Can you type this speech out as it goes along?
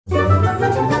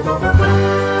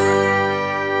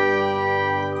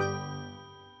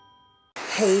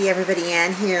everybody,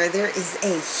 Ann here. There is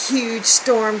a huge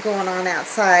storm going on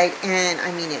outside, and I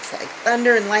mean it's like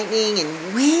thunder and lightning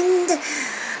and wind.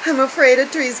 I'm afraid a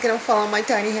tree is going to fall on my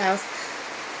tiny house.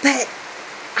 But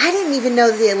I didn't even know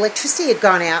the electricity had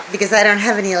gone out because I don't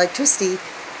have any electricity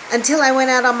until I went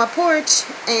out on my porch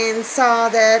and saw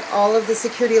that all of the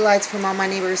security lights from all my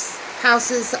neighbors'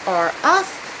 houses are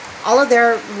off. All of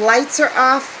their lights are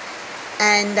off,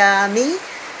 and me,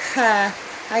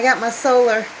 I got my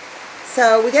solar.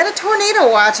 So we got a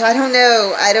tornado watch. I don't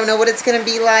know what it's going to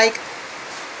be like.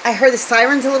 I heard the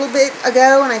sirens a little bit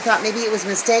ago, and I thought maybe it was a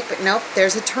mistake, but nope,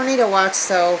 there's a tornado watch.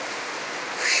 So,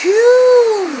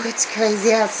 whew, it's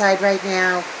crazy outside right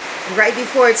now. Right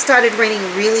before it started raining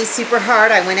really super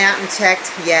hard, I went out and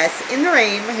checked. Yes, in the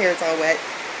rain. My hair is all wet.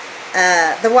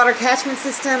 The water catchment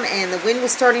system, and the wind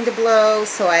was starting to blow,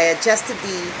 so I adjusted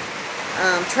the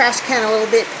trash can a little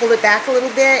bit, pulled it back a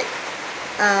little bit.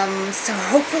 So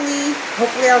hopefully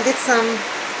I'll get some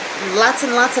lots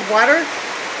and lots of water,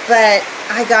 but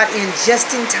I got in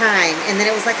just in time, and then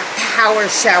it was like a power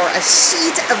shower. A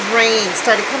sheet of rain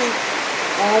started coming.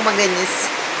 Oh my goodness.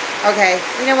 Okay,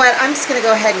 you know what? I'm just going to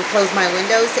go ahead and close my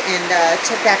windows and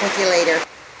check back with you later.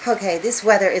 Okay, this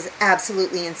weather is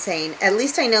absolutely insane. At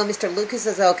least I know Mr. Lucas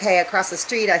is okay across the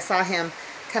street. I saw him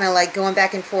kind of like going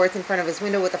back and forth in front of his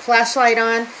window with a flashlight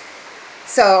on.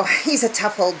 So he's a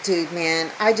tough old dude,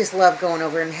 man. I just love going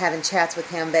over and having chats with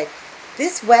him, but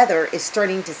this weather is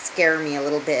starting to scare me a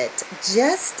little bit.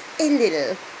 Just a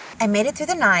little. I made it through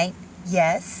the night,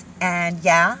 yes, and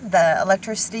yeah, the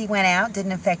electricity went out,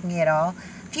 didn't affect me at all.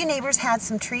 A few neighbors had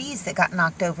some trees that got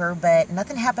knocked over, but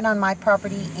nothing happened on my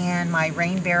property, and my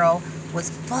rain barrel was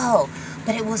full.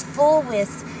 But it was full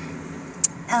with,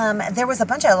 there was a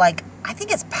bunch of like, I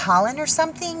think it's pollen or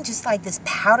something, just like this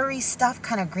powdery stuff,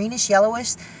 kind of greenish,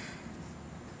 yellowish,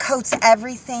 coats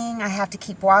everything. I have to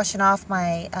keep washing off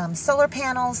my solar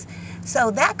panels.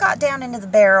 So that got down into the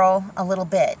barrel a little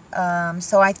bit.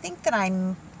 So I think that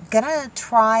I'm going to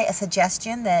try a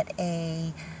suggestion that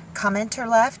a commenter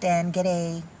left and get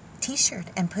a t-shirt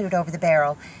and put it over the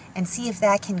barrel and see if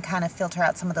that can kind of filter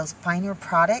out some of those finer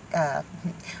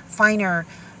finer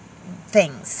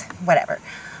things, whatever.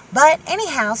 But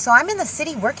anyhow, so I'm in the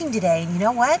city working today, and you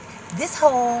know what? This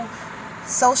whole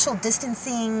social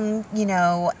distancing,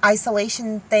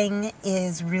 isolation thing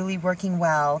is really working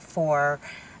well for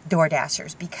Door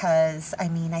Dashers because, I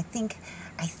mean, I think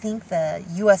the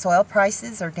U.S. oil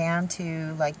prices are down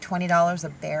to like $20 a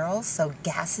barrel, so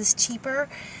gas is cheaper.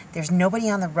 There's nobody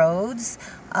on the roads.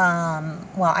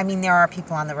 Well, I mean, there are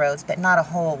people on the roads, but not a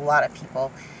whole lot of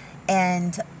people.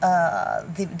 And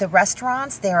the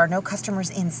restaurants, there are no customers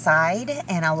inside,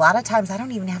 and a lot of times I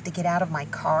don't even have to get out of my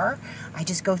car. I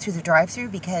just go through the drive-thru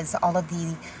because all of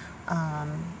the,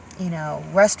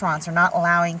 restaurants are not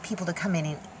allowing people to come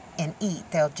in and eat.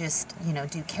 They'll just,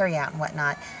 do carry-out and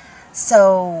whatnot.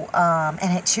 So,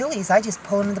 and at Chili's, I just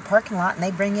pull into the parking lot and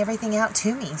they bring everything out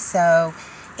to me. So,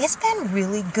 it's been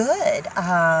really good.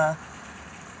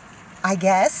 I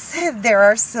guess there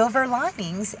are silver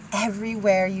linings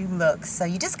everywhere you look, so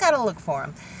you just got to look for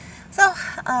them. So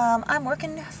I'm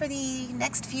working for the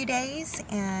next few days,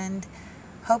 and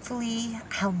hopefully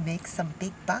I'll make some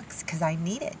big bucks because I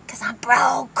need it, because I'm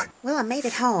broke. Well, I made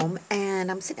it home,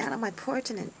 and I'm sitting out on my porch,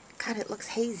 and it looks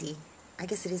hazy. I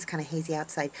guess it is kind of hazy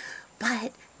outside,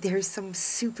 but there's some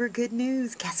super good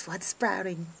news. Guess what's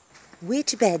sprouting?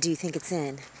 Which bed do you think it's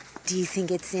in? Do you think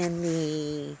it's in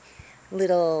the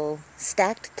little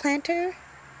stacked planter?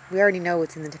 We already know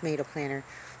what's in the tomato planter,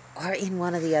 or in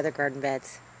one of the other garden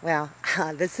beds. Well,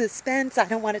 the suspense, I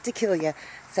don't want it to kill you.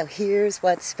 So here's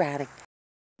what's sprouting.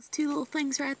 Those two little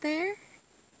things right there,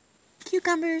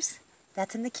 cucumbers.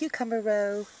 That's in the cucumber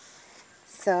row.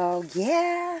 So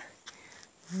yeah,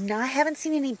 no, I haven't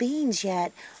seen any beans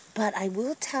yet, but I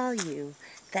will tell you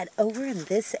that over in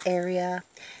this area,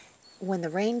 when the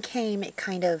rain came, it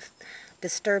kind of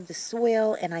disturbed the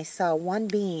soil, and I saw one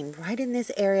bean right in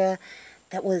this area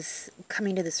that was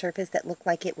coming to the surface that looked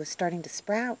like it was starting to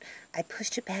sprout. I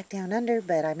pushed it back down under,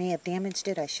 but I may have damaged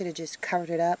it. I should have just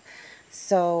covered it up.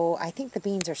 So I think the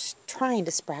beans are trying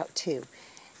to sprout too.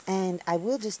 And I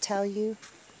will just tell you,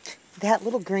 that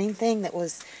little green thing that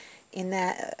was in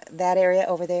that area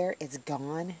over there is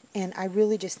gone. And I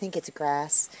really just think it's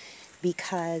grass,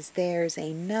 because there's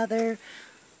another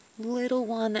little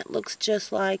one that looks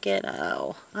just like it.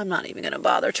 Oh, I'm not even going to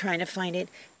bother trying to find it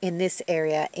in this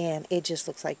area, and it just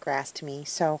looks like grass to me.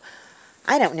 So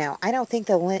I don't know. I don't think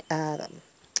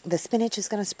the spinach is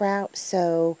going to sprout,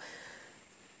 so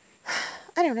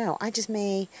I don't know. I just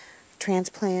may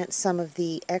transplant some of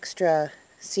the extra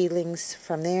seedlings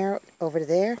from there over to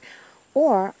there,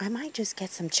 Or I might just get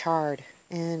some chard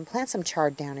and plant some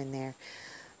chard down in there.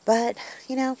 But,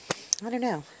 you know, I don't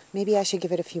know. Maybe I should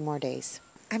give it a few more days.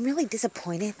 I'm really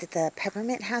disappointed that the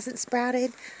peppermint hasn't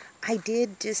sprouted. I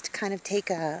did just kind of take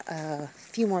a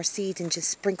few more seeds and just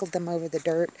sprinkled them over the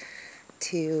dirt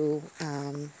to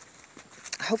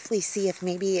hopefully see if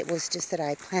maybe it was just that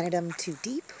I planted them too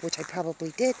deep, which I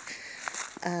probably did.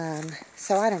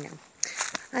 So I don't know.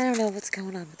 I don't know what's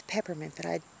going on with the peppermint, but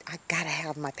I gotta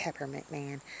have my peppermint,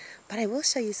 man. But I will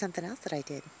show you something else that I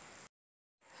did.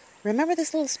 Remember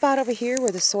this little spot over here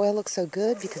where the soil looks so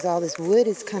good because all this wood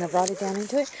is kind of rotted down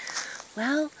into it?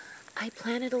 Well, I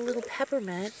planted a little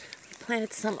peppermint. I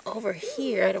planted some over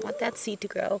here. I don't want that seed to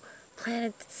grow.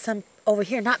 Planted some over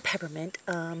here, not peppermint,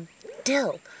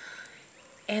 dill.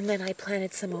 And then I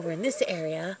planted some over in this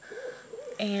area.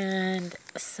 And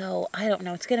so, I don't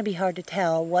know. It's going to be hard to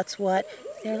tell what's what.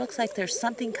 There looks like there's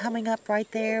something coming up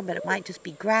right there, but it might just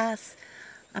be grass.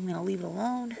 I'm going to leave it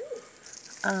alone.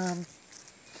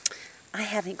 I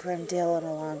haven't grown dill in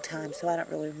a long time, so I don't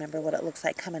really remember what it looks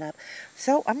like coming up.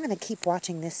 So I'm going to keep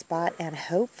watching this spot, and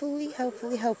hopefully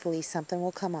something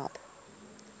will come up.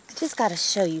 I just got to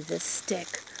show you this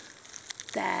stick.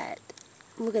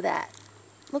 Look at that.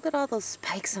 Look at all those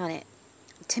spikes on it.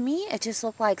 To me, it just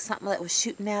looked like something that was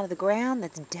shooting out of the ground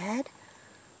that's dead.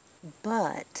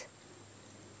 But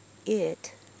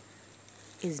it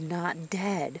is not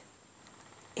dead.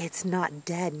 It's not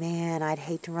dead, man. I'd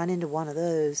hate to run into one of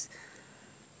those.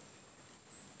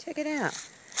 Check it out.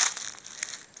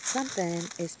 Something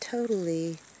is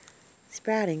totally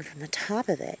sprouting from the top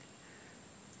of it.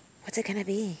 What's it gonna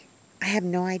be? I have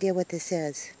no idea what this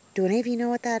is. Do any of you know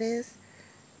what that is?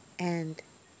 And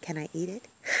can I eat it?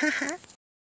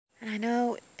 And I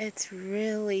know it's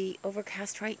really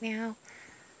overcast right now,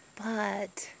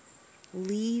 but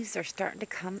leaves are starting to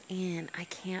come in. I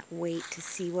can't wait to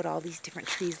see what all these different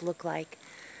trees look like.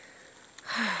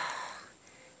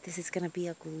 This is going to be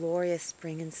a glorious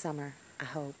spring and summer, I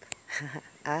hope.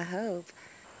 I hope.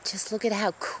 Just look at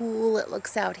how cool it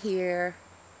looks out here.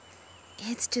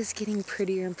 It's just getting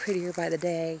prettier and prettier by the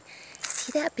day.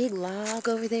 See that big log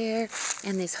over there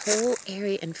and this whole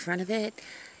area in front of it?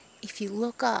 If you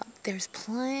look up, there's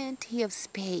plenty of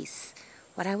space.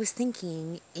 What I was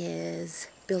thinking is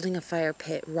building a fire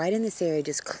pit right in this area,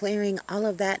 just clearing all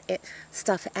of that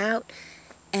stuff out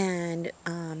and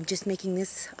just making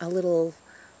this a little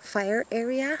fire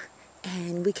area,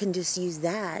 and we can just use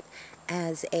that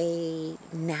as a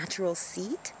natural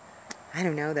seat. I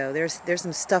don't know though, there's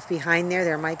some stuff behind there.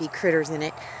 There might be critters in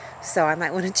it, so I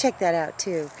might want to check that out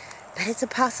too. But it's a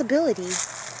possibility.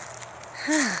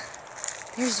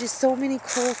 There's just so many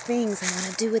cool things I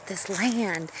want to do with this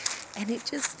land, and it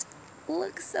just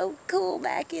looks so cool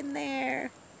back in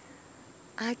there.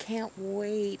 I can't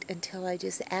wait until I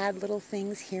just add little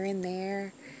things here and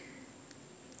there.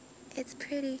 It's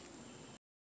pretty.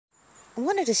 I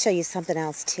wanted to show you something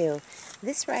else too.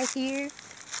 This right here,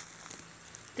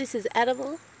 this is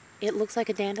edible. It looks like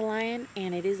a dandelion,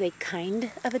 and it is a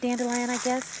kind of a dandelion, I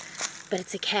guess, but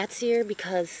it's a cat's ear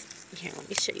because, here, let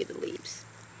me show you the leaves.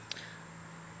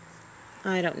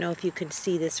 I don't know if you can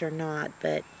see this or not,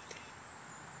 but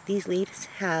these leaves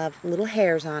have little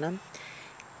hairs on them,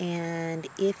 and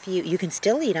if you can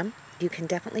still eat them. You can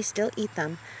definitely still eat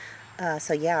them.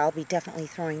 So yeah, I'll be definitely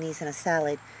throwing these in a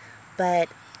salad. But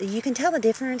you can tell the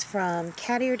difference from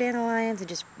cat ear dandelions and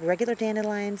just regular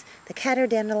dandelions. The cat ear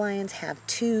dandelions have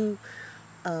two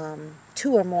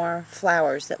or more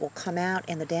flowers that will come out,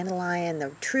 and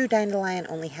the true dandelion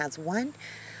only has one.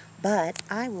 But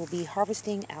I will be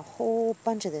harvesting a whole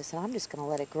bunch of this, and I'm just going to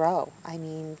let it grow. I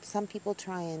mean, some people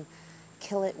try and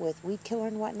kill it with weed killer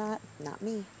and whatnot. Not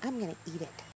me. I'm going to eat it.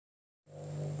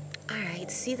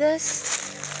 Alright, see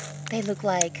this? They look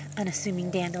like unassuming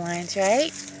dandelions,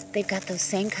 right? They've got those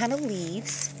same kind of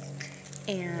leaves.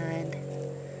 And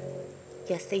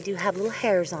yes, they do have little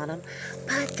hairs on them.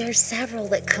 But there's several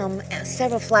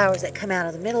flowers that come out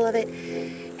of the middle of it.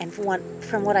 And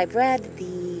from what I've read,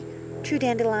 the true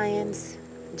dandelions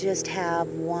just have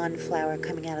one flower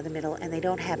coming out of the middle, and they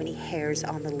don't have any hairs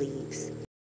on the leaves.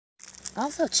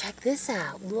 Also, check this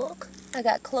out. Look, I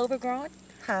got clover growing.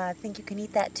 I think you can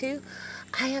eat that too.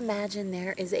 I imagine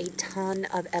there is a ton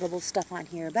of edible stuff on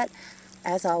here, but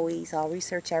as always, I'll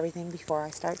research everything before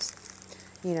I start,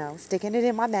 sticking it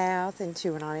in my mouth and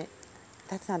chewing on it.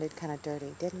 That sounded kind of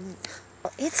dirty, didn't it?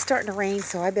 Well, it's starting to rain,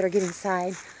 so I better get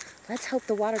inside. Let's hope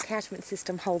the water catchment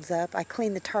system holds up. I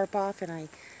cleaned the tarp off and I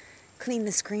cleaned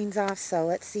the screens off, so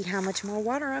let's see how much more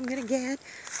water I'm going to get.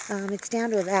 It's down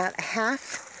to about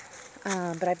half,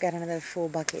 but I've got another full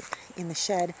bucket in the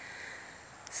shed.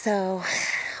 So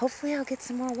hopefully I'll get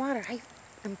some more water.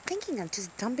 I'm thinking of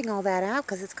just dumping all that out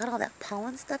because it's got all that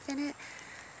pollen stuff in it.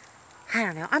 I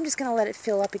don't know. I'm just going to let it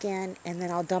fill up again, and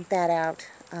then I'll dump that out,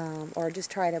 or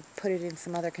just try to put it in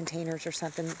some other containers or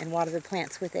something and water the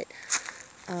plants with it.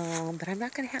 But I'm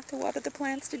not going to have to water the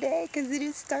plants today because it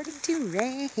is starting to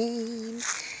rain.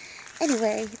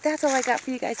 Anyway, that's all I got for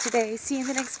you guys today. See you in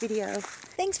the next video.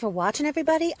 Thanks for watching,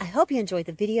 everybody. I hope you enjoyed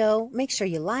the video. Make sure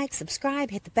you like, subscribe,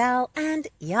 hit the bell, and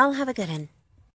y'all have a good one.